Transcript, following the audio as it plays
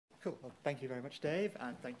Cool. Well, thank you very much, Dave,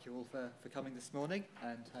 and thank you all for coming this morning.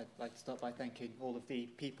 And I'd like to start by thanking all of the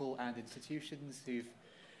people and institutions who've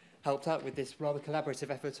helped out with this rather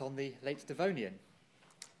collaborative effort on the late Devonian.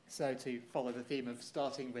 So to follow the theme of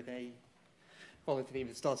starting with a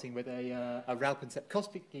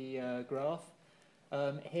Raupen-Sepkoski graph,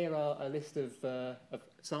 here are a list of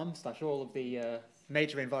some/all of the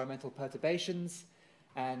major environmental perturbations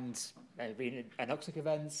and anoxic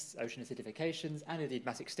events, ocean acidifications, and indeed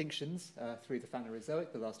mass extinctions through the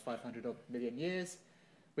Phanerozoic, the last 500 odd million years,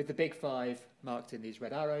 with the big five marked in these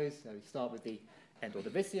red arrows. So we start with the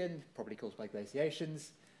End-Ordovician, probably caused by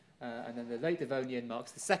glaciations, and then the late Devonian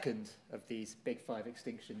marks the second of these big five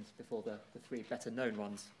extinctions before the three better known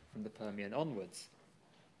ones from the Permian onwards.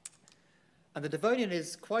 And the Devonian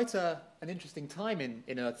is quite an interesting time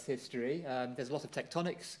in Earth's history. There's a lot of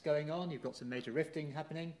tectonics going on. You've got some major rifting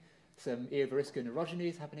happening, some Eovariscan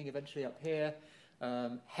orogenies happening eventually up here,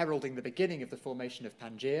 heralding the beginning of the formation of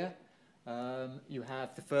Pangaea. You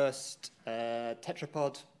have the first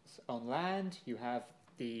tetrapod on land. You have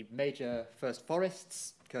the major first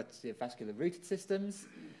forests, courtesy of vascular rooted systems.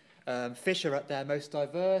 Fish are at their most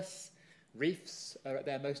diverse. Reefs are at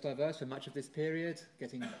their most diverse for much of this period,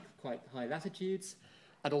 getting quite high latitudes.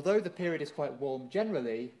 And although the period is quite warm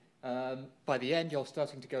generally, by the end you're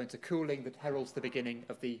starting to go into cooling that heralds the beginning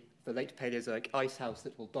of the late Paleozoic ice house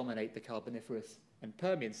that will dominate the Carboniferous and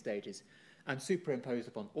Permian stages. And superimposed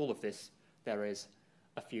upon all of this, there is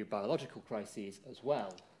a few biological crises as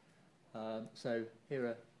well. So here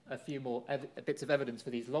are a few more bits of evidence for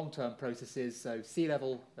these long-term processes. So sea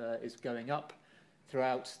level is going up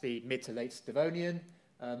throughout the mid to late Devonian.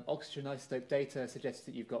 Oxygen isotope data suggests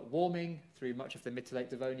that you've got warming through much of the mid to late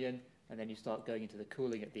Devonian, and then you start going into the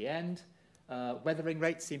cooling at the end. Weathering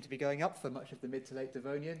rates seem to be going up for much of the mid to late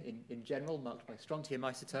Devonian in general, marked by strontium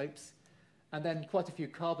isotopes. And then quite a few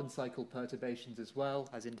carbon cycle perturbations as well,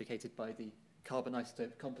 as indicated by the carbon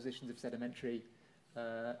isotope compositions of sedimentary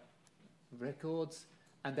records.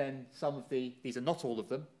 And then some of these are not all of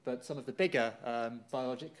them, but some of the bigger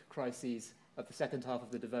biologic crises of the second half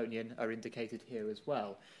of the Devonian are indicated here as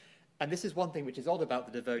well. And this is one thing which is odd about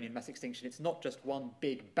the Devonian mass extinction. It's not just one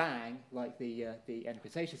big bang like the End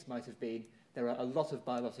Cretaceous might have been. There are a lot of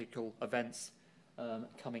biological events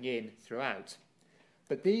coming in throughout.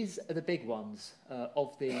 But these are the big ones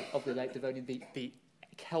of the late Devonian, the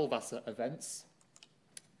Kellwasser events.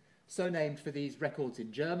 So named for these records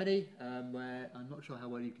in Germany, where I'm not sure how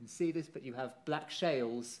well you can see this, but you have black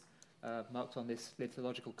shales marked on this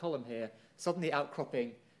lithological column here, suddenly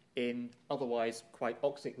outcropping in otherwise quite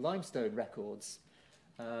oxic limestone records.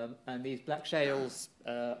 And these black shales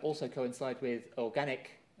also coincide with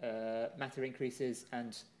organic matter increases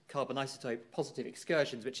and carbon isotope positive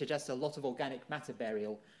excursions, which suggest a lot of organic matter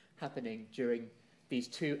burial happening during these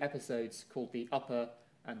two episodes called the upper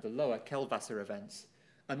and the lower Kellwasser events.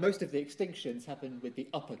 And most of the extinctions happen with the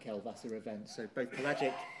upper Kellwasser events, so both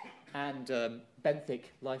pelagic and benthic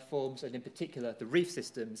life forms, and in particular the reef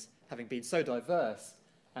systems, having been so diverse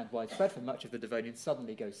and widespread for much of the Devonian,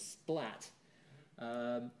 suddenly go splat.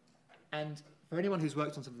 And for anyone who's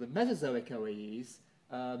worked on some of the Mesozoic OAEs,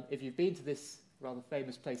 if you've been to this rather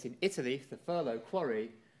famous place in Italy, the Furlow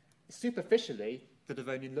Quarry, superficially the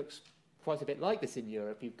Devonian looks quite a bit like this in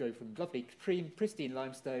Europe. You go from lovely pristine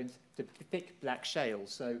limestones to thick black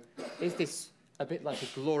shales. So is this a bit like a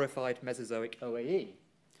glorified Mesozoic OAE?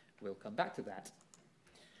 We'll come back to that.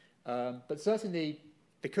 But certainly,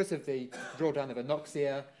 because of the drawdown of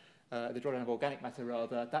anoxia, the drawdown of organic matter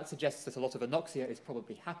rather, that suggests that a lot of anoxia is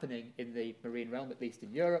probably happening in the marine realm, at least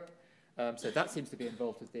in Europe. So that seems to be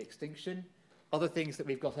involved with the extinction. Other things that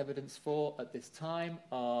we've got evidence for at this time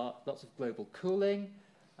are lots of global cooling,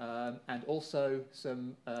 and also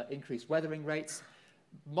some increased weathering rates.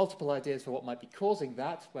 Multiple ideas for what might be causing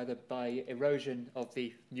that, whether by erosion of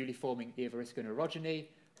the newly forming Eovariscan orogeny,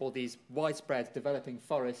 or these widespread developing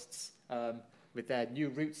forests with their new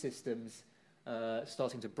root systems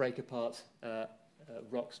starting to break apart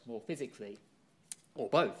rocks more physically, or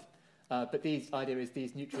both. But the idea is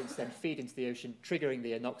these nutrients then feed into the ocean, triggering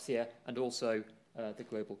the anoxia and also the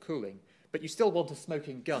global cooling. But you still want a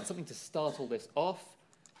smoking gun, something to start all this off.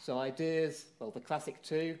 So ideas, well, the classic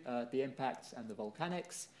two, the impacts and the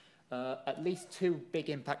volcanics. At least two big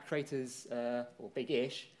impact craters, or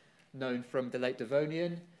big-ish, known from the late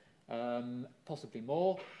Devonian, possibly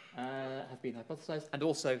more, have been hypothesized. And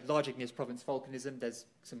also large igneous province volcanism. There's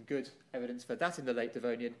some good evidence for that in the late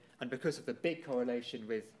Devonian. And because of the big correlation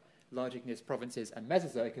with large igneous provinces and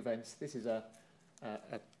Mesozoic events, this is a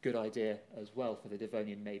good idea as well for the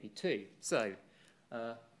Devonian maybe too. So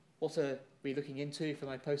what are we looking into for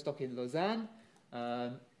my postdoc in Lausanne?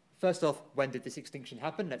 first off, when did this extinction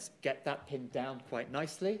happen? Let's get that pinned down quite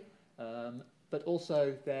nicely, but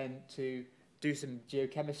also then to do some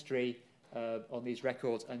geochemistry on these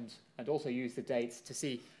records and also use the dates to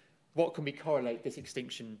see what can we correlate this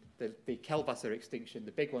extinction, the Kellwasser extinction,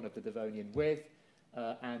 the big one of the Devonian, with,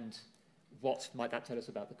 and what might that tell us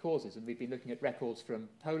about the causes. And we've been looking at records from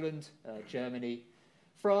Poland, Germany,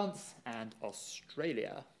 France, and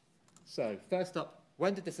Australia. So first up,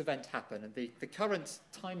 when did this event happen? And the current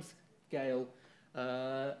timescale,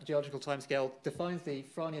 geological timescale, defines the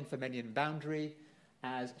Franian-Furmenian boundary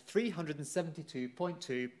as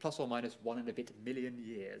 372.2 plus or minus 1 and a bit million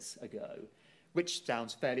years ago, which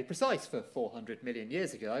sounds fairly precise for 400 million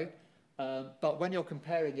years ago. But when you're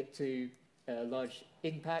comparing it to large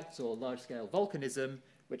impacts or large-scale volcanism,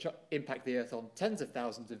 which impact the Earth on tens of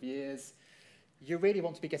thousands of years, you really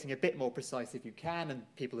want to be getting a bit more precise if you can, and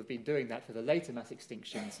people have been doing that for the later mass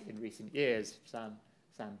extinctions in recent years. Sam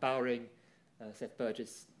Bowring, Seth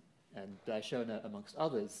Burgess, and Blair Schoner, amongst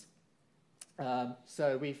others.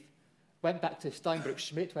 So we've went back to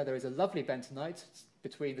Steinbruch-Schmidt, where there is a lovely bentonite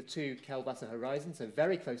between the two Kellwasser horizons, so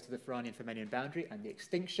very close to the Franian-Furmenian boundary and the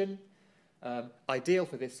extinction. Ideal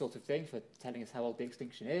for this sort of thing, for telling us how old the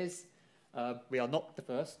extinction is. We are not the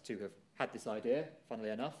first to have had this idea, funnily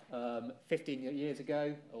enough. 15 years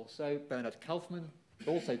ago or so, Bernhard Kaufmann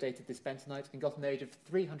also dated this bentonite and got an age of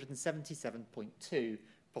 377.2,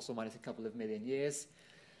 plus or minus a couple of million years.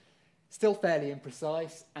 Still fairly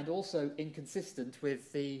imprecise and also inconsistent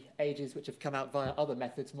with the ages which have come out via other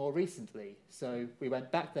methods more recently. So we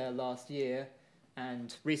went back there last year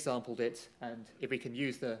and resampled it, and if we can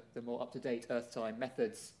use the more up-to-date Earth time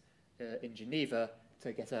methods in Geneva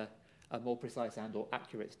to get a more precise and or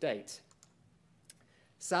accurate date.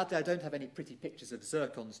 Sadly, I don't have any pretty pictures of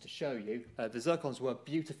zircons to show you. The zircons were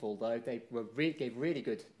beautiful, though. They gave really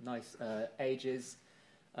good, nice ages.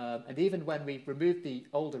 And even when we removed the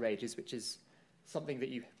older ages, which is something that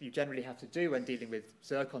you generally have to do when dealing with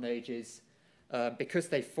zircon ages, because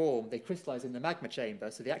they crystallize in the magma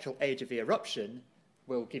chamber, so the actual age of the eruption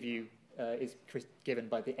will give you, is given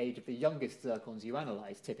by the age of the youngest zircons you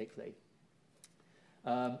analyze, typically.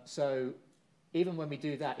 So even when we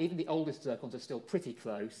do that, even the oldest zircons are still pretty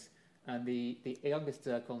close, and the youngest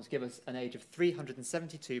zircons give us an age of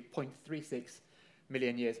 372.36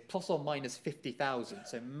 million years, plus or minus 50,000,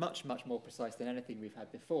 so much, much more precise than anything we've had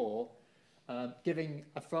before, giving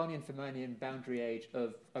a Franian-Furmenian boundary age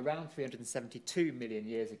of around 372 million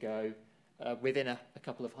years ago, within a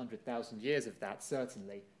couple of 100,000 years of that,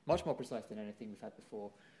 certainly. Much more precise than anything we've had before.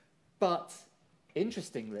 But,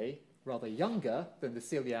 interestingly, rather younger than the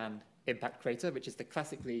Cillian impact crater, which is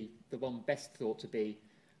classically the one best thought to be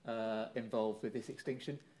involved with this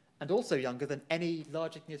extinction, and also younger than any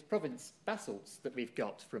large igneous province basalts that we've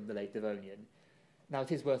got from the late Devonian. Now,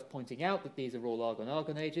 it is worth pointing out that these are all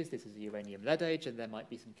argon-argon ages. This is a uranium-lead age, and there might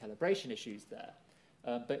be some calibration issues there.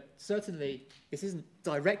 But certainly, this isn't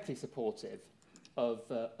directly supportive of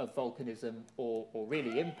volcanism or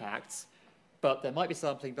really impacts, but there might be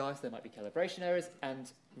sampling bias, there might be calibration errors,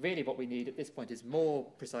 and really what we need at this point is more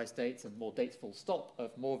precise dates and more dates full stop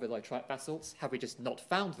of more villi-trite basalts. Have we just not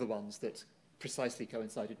found the ones that precisely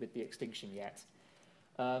coincided with the extinction yet?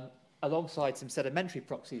 Alongside some sedimentary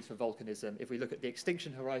proxies for volcanism, if we look at the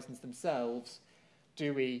extinction horizons themselves,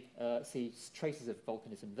 do we see traces of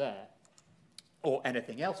volcanism there? Or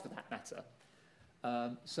anything else for that matter?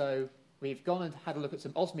 So we've gone and had a look at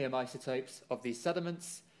some osmium isotopes of these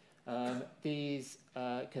sediments. These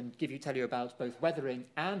can tell you about both weathering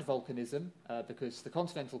and volcanism, because the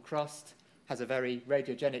continental crust has a very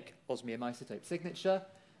radiogenic osmium isotope signature.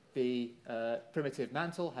 The primitive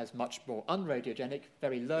mantle has much more unradiogenic,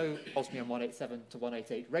 very low osmium 187 to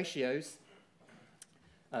 188 ratios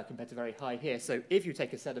compared to very high here. So if you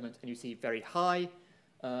take a sediment and you see very high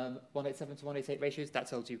 187 to 188 ratios, that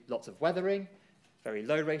tells you lots of weathering, very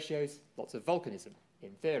low ratios, lots of volcanism,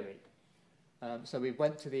 in theory. So we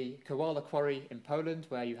went to the Koala Quarry in Poland,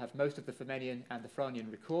 where you have most of the Furmenian and the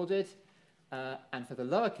Franian recorded. And for the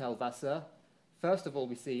lower Kellwasser, first of all,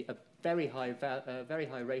 we see a very high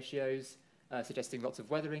ratios, suggesting lots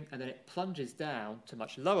of weathering, and then it plunges down to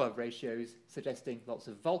much lower ratios, suggesting lots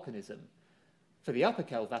of volcanism. For the upper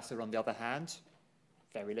Kellwasser, on the other hand,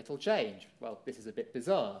 very little change. Well, this is a bit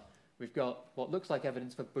bizarre. We've got what looks like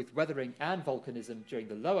evidence for both weathering and volcanism during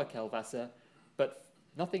the lower Kellwasser, but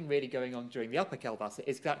nothing really going on during the upper Kellwasser.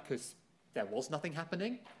 Is that because there was nothing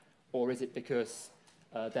happening? Or is it because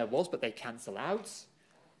there was, but they cancel out?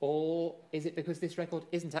 Or is it because this record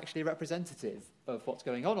isn't actually representative of what's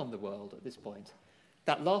going on the world at this point?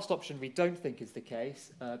 That last option we don't think is the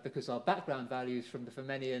case, because our background values from the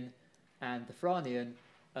Furmenian and the Franian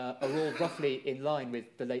are all roughly in line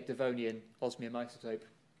with the late Devonian osmium isotope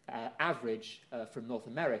average from North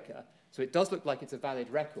America. So it does look like it's a valid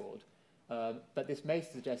record, but this may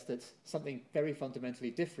suggest that something very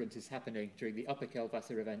fundamentally different is happening during the upper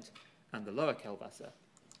Kellwasser event and the lower Kellwasser.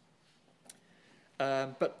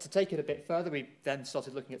 But to take it a bit further, we then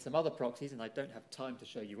started looking at some other proxies, and I don't have time to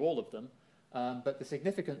show you all of them. But the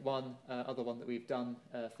significant one, other one that we've done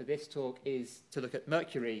for this talk, is to look at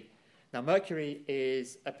mercury. Now, mercury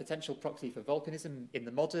is a potential proxy for volcanism. In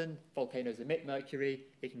the modern, volcanoes emit mercury.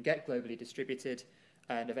 It can get globally distributed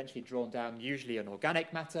and eventually drawn down, usually in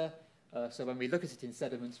organic matter. So when we look at it in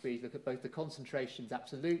sediments, we look at both the concentrations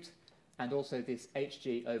absolute and also this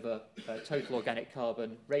Hg over total organic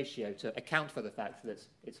carbon ratio to account for the fact that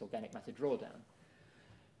it's organic matter drawdown.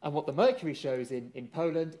 And what the mercury shows in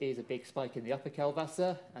Poland is a big spike in the upper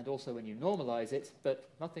Kellwasser, and also when you normalize it, but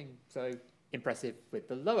nothing so impressive with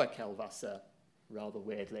the lower Kellwasser, rather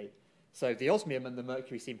weirdly. So the osmium and the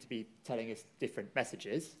mercury seem to be telling us different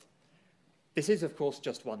messages. This is, of course,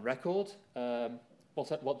 just one record.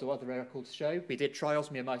 What do other records show? We did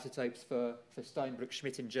triosmium isotopes for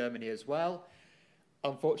Steinbrück-Schmidt in Germany as well.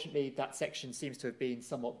 Unfortunately, that section seems to have been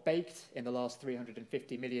somewhat baked in the last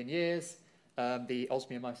 350 million years. The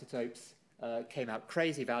osmium isotopes came out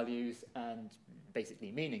crazy values and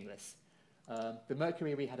basically meaningless. The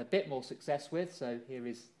mercury we had a bit more success with, so here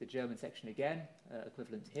is the German section again,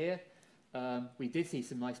 equivalent here. We did see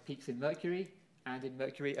some nice peaks in mercury and in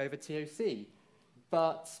mercury over TOC.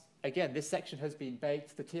 But again, this section has been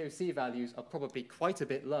baked. The TOC values are probably quite a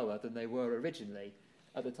bit lower than they were originally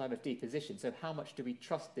at the time of deposition. So how much do we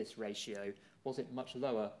trust this ratio? Was it much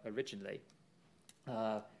lower originally?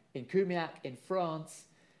 In Cumiac in France,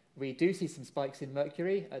 we do see some spikes in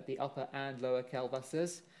mercury at the upper and lower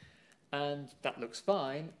Kellwassers, and that looks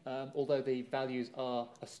fine, although the values are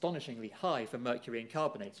astonishingly high for mercury and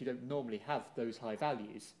carbonates. You don't normally have those high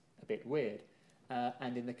values, a bit weird.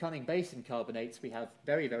 And in the Cunning Basin carbonates, we have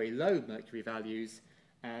very, very low mercury values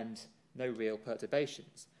and no real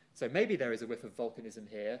perturbations. So maybe there is a whiff of volcanism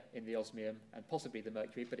here in the osmium and possibly the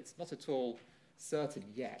mercury, but it's not at all certain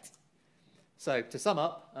yet. So to sum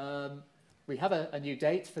up, we have a new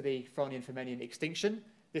date for the Fronian-Furmenian extinction.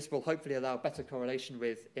 This will hopefully allow better correlation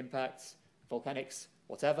with impacts, volcanics,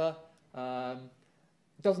 whatever.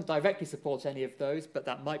 Doesn't directly support any of those, but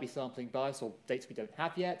that might be sampling bias or dates we don't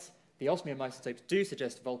have yet. The osmium isotopes do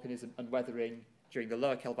suggest volcanism and weathering during the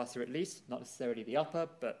lower Kellwasser at least, not necessarily the upper,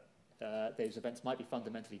 but those events might be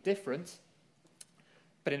fundamentally different.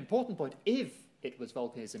 But an important point, if it was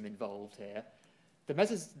volcanism involved here,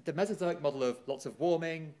 the Mesozoic model of lots of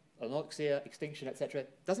warming, anoxia, extinction, etc.,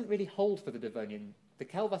 doesn't really hold for the Devonian. The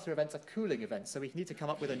Kellwasser events are cooling events, so we need to come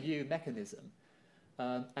up with a new mechanism.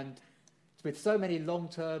 And with so many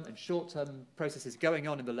long-term and short-term processes going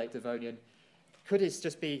on in the late Devonian, could it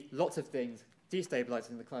just be lots of things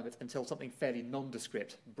destabilizing the climate until something fairly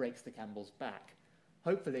nondescript breaks the camel's back?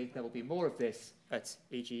 Hopefully, there will be more of this at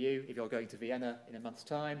EGU if you're going to Vienna in a month's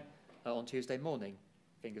time on Tuesday morning.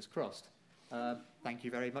 Fingers crossed. Thank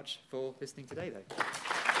you very much for listening today, though.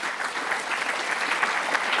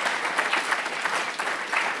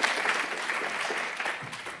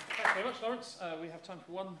 Thanks very much, Lawrence. We have time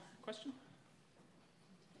for one question.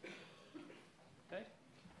 Okay.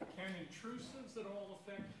 Can intrusives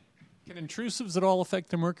at all affect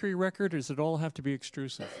the mercury record, or does it all have to be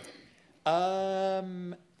extrusive? I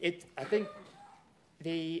think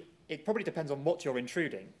it probably depends on what you're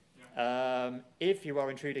intruding. If you are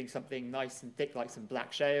intruding something nice and thick like some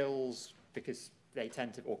black shales because they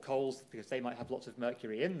tend to, or coals because they might have lots of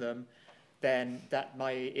mercury in them, then that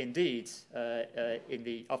might indeed,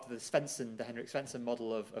 after the Henrik Svensson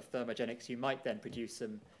model of thermogenics, you might then produce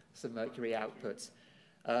some mercury output.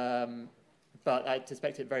 But I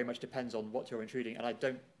suspect it very much depends on what you're intruding, and I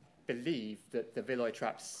don't believe that the Villoy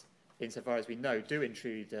traps, insofar as we know, do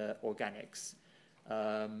intrude organics.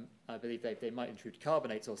 I believe they might intrude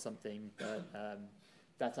carbonates or something, but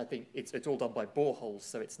that's, I think, it's all done by boreholes,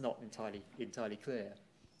 so it's not entirely clear.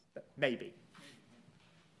 But maybe.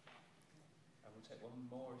 I will take one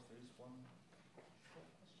more if there is one short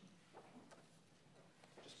question.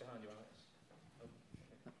 Just behind you, Alex.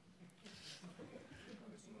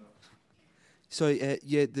 So,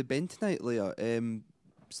 yeah, the bentonite layer,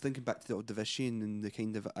 was thinking back to the Ordovician and the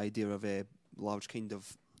kind of idea of large kind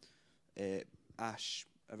of ash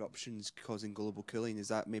eruptions causing global cooling. Is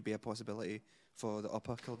that maybe a possibility for the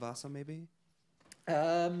upper Kellwasser, maybe?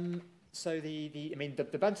 So the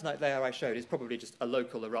bentonite layer I showed is probably just a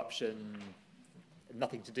local eruption,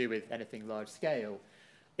 nothing to do with anything large scale.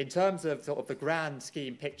 in terms of sort of the grand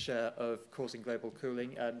scheme picture of causing global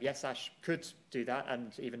cooling, yes, ash could do that,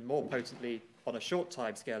 and even more potently on a short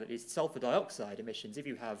time scale, at least, sulfur dioxide emissions. If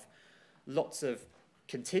you have lots of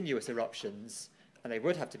continuous eruptions, and they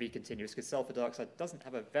would have to be continuous because sulfur dioxide doesn't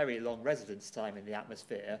have a very long residence time in the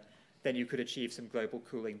atmosphere, then you could achieve some global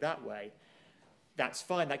cooling that way. That's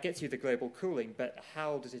fine, that gets you the global cooling, but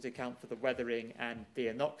how does it account for the weathering and the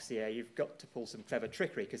anoxia? You've got to pull some clever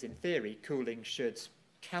trickery, because in theory, cooling should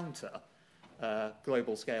counter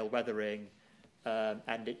global scale weathering,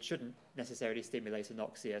 and it shouldn't necessarily stimulate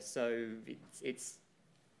anoxia. So it's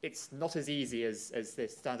not as easy as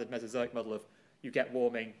this standard Mesozoic model of you get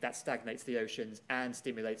warming, that stagnates the oceans and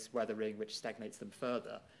stimulates weathering, which stagnates them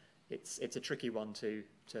further. It's a tricky one to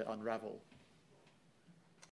unravel.